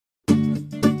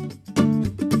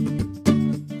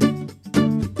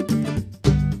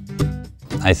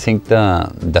I think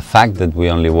the fact that we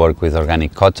only work with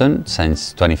organic cotton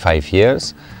since 25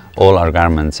 years, all our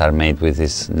garments are made with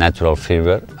this natural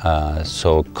fiber,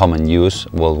 so common use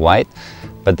worldwide.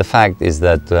 But the fact is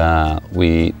that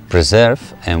we preserve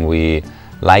and we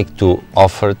like to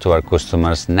offer to our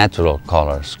customers natural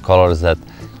colors, colors that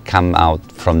come out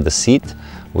from the seed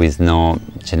with no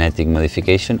genetic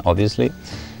modification, obviously.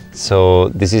 So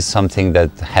this is something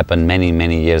that happened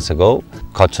many years ago.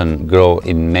 Cotton grow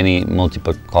in many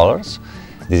multiple colors.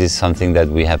 This is something that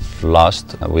we have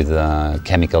lost with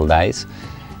chemical dyes.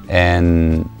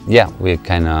 And yeah, we're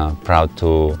kind of proud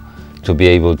to be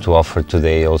able to offer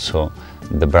today also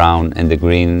the brown and the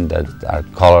green, that are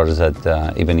colors that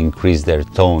even increase their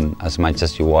tone as much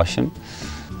as you wash them.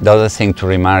 The other thing to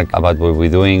remark about what we're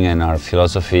doing and our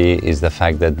philosophy is the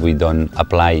fact that we don't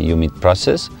apply humid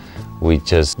process. We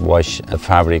just wash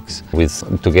fabrics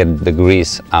to get the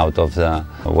grease out of the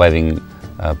weaving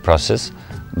process,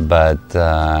 but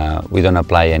we don't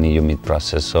apply any humid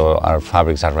process. So our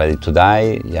fabrics are ready to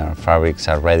dye, our fabrics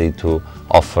are ready to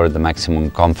offer the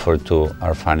maximum comfort to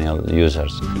our final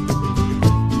users.